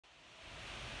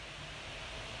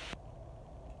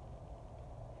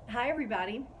Hi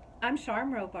everybody, I'm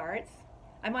Charm Robarts.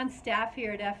 I'm on staff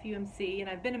here at FUMC and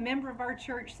I've been a member of our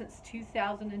church since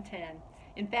 2010.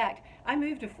 In fact, I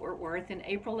moved to Fort Worth in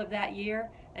April of that year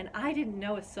and I didn't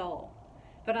know a soul.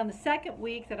 But on the second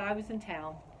week that I was in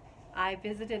town, I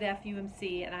visited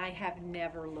FUMC and I have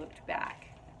never looked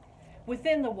back.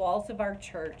 Within the walls of our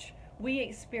church, we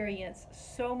experience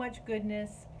so much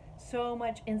goodness, so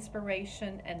much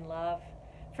inspiration and love.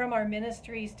 From our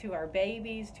ministries to our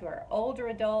babies, to our older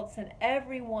adults, and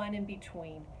everyone in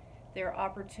between, there are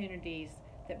opportunities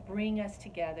that bring us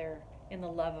together in the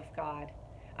love of God.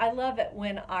 I love it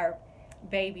when our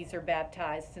babies are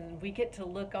baptized and we get to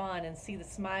look on and see the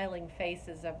smiling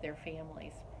faces of their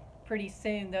families. Pretty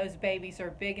soon, those babies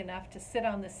are big enough to sit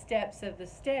on the steps of the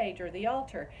stage or the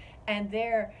altar, and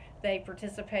there they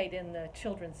participate in the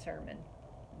children's sermon.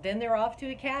 Then they're off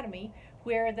to academy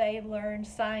where they learn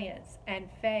science and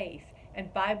faith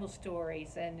and Bible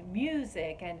stories and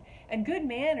music and good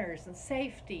manners and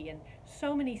safety and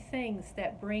so many things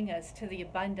that bring us to the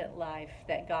abundant life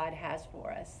that God has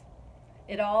for us.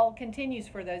 It all continues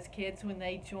for those kids when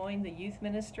they join the youth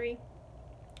ministry,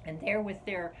 and there with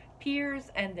their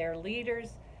peers and their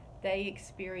leaders, they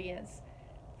experience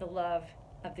the love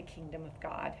of the kingdom of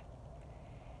God.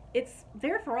 It's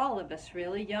there for all of us,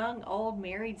 really, young, old,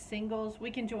 married, singles.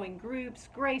 We can join groups,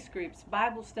 grace groups,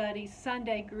 Bible studies,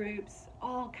 Sunday groups,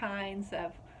 all kinds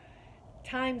of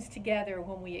times together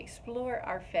when we explore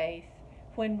our faith,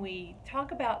 when we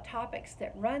talk about topics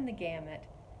that run the gamut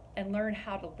and learn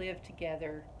how to live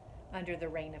together under the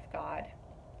reign of God.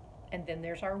 And then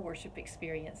there's our worship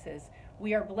experiences.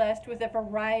 We are blessed with a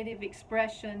variety of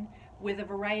expression, with a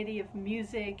variety of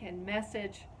music and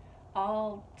message,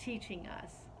 all teaching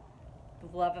us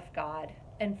the love of God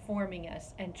and forming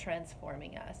us and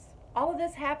transforming us. All of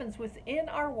this happens within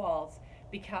our walls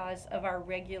because of our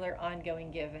regular ongoing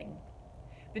giving.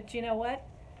 But you know what?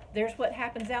 There's what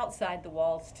happens outside the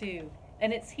walls too.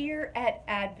 And it's here at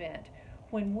Advent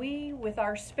when we, with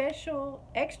our special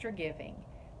extra giving,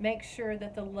 make sure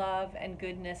that the love and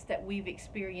goodness that we've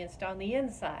experienced on the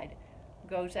inside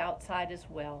goes outside as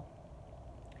well.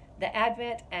 The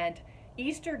Advent and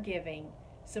Easter giving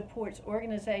supports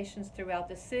organizations throughout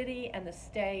the city and the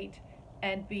state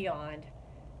and beyond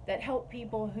that help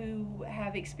people who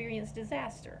have experienced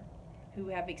disaster, who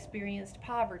have experienced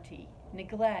poverty,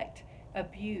 neglect,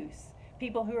 abuse,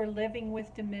 people who are living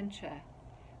with dementia,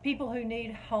 people who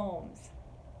need homes.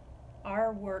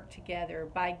 Our work together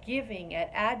by giving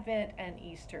at Advent and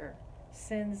Easter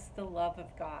sends the love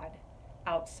of God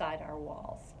outside our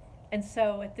walls. And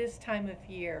so at this time of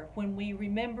year, when we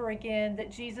remember again that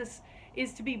Jesus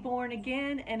is to be born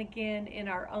again and again in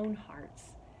our own hearts,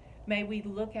 may we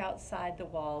look outside the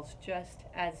walls just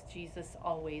as Jesus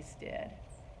always did.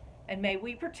 And may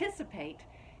we participate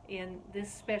in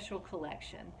this special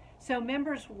collection. So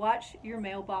members, watch your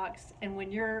mailbox, and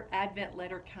when your Advent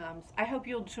letter comes, I hope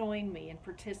you'll join me in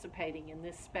participating in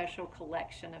this special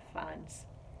collection of funds.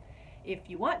 If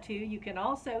you want to, you can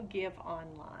also give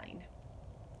online.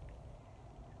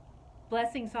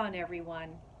 Blessings on everyone.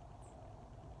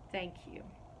 Thank you.